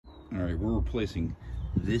All right, we're replacing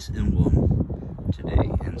this emblem today,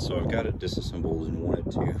 and so I've got it disassembled and wanted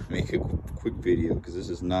to make a quick video because this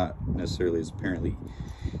is not necessarily as apparently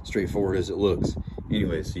straightforward as it looks.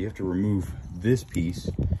 Anyway, so you have to remove this piece.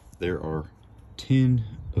 There are 10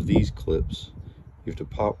 of these clips. You have to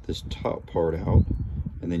pop this top part out,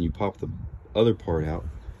 and then you pop the other part out.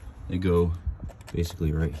 They go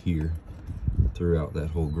basically right here throughout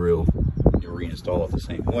that whole grill. You'll reinstall it the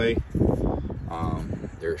same way.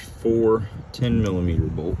 There's 4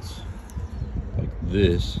 10mm bolts like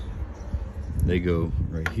this. They go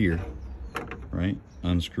right here, right?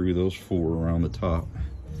 Unscrew those 4 around the top,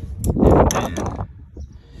 and then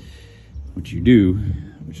what you do,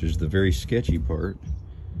 which is the very sketchy part,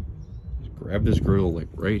 is grab this grill like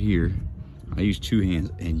right here. I use 2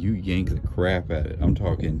 hands, and you yank the crap at it. I'm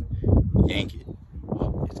talking yank it.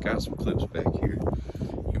 It's got some clips back here.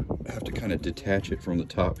 You have to kind of detach it from the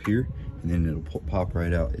top here, and then it'll pop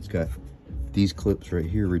right out. It's got these clips right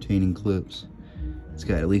here, retaining clips. It's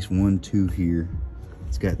got at least 1, 2 here.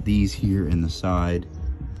 It's got these here in the side.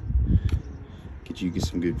 Get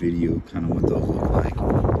some good video, kind of what those look like.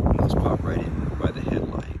 And those pop right in by the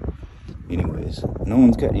headlight. Anyways, no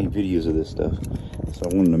one's got any videos of this stuff, so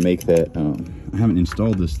I wanted to make that. I haven't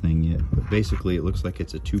installed this thing yet, but basically it looks like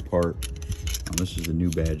it's a 2-part. This is the new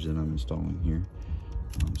badge that I'm installing here.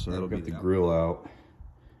 So that'll get the grill out.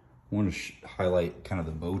 I want to highlight kind of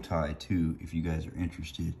the bow tie too, if you guys are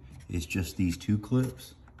interested. It's just these 2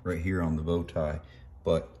 clips right here on the bow tie,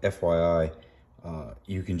 but FYI,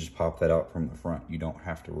 you can just pop that out from the front. You don't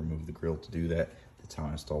have to remove the grill to do that. That's how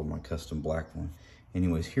I installed my custom black one.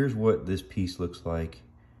 Anyways, here's what this piece looks like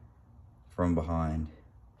from behind.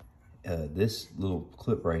 This little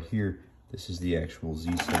clip right here, this is the actual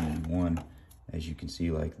Z71, as you can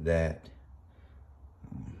see, like that.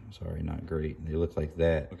 Sorry, not great. They look like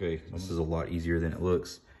that. Okay, this is a lot easier than it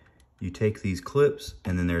looks. You take these clips,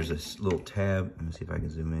 and then there's this little tab. Let me see if I can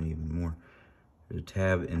zoom in even more. There's a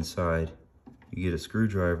tab inside. You get a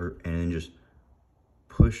screwdriver, and then just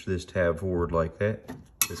push this tab forward like that.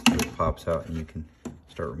 This clip pops out, and you can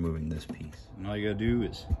start removing this piece. And all you gotta do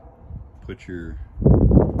is snap your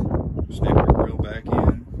grill back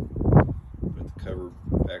in, put the cover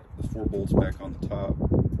back, the 4 bolts back on the top.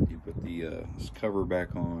 You put the cover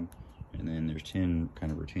back on, and then there's 10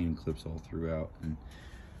 kind of retaining clips all throughout, and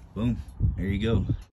boom, there you go.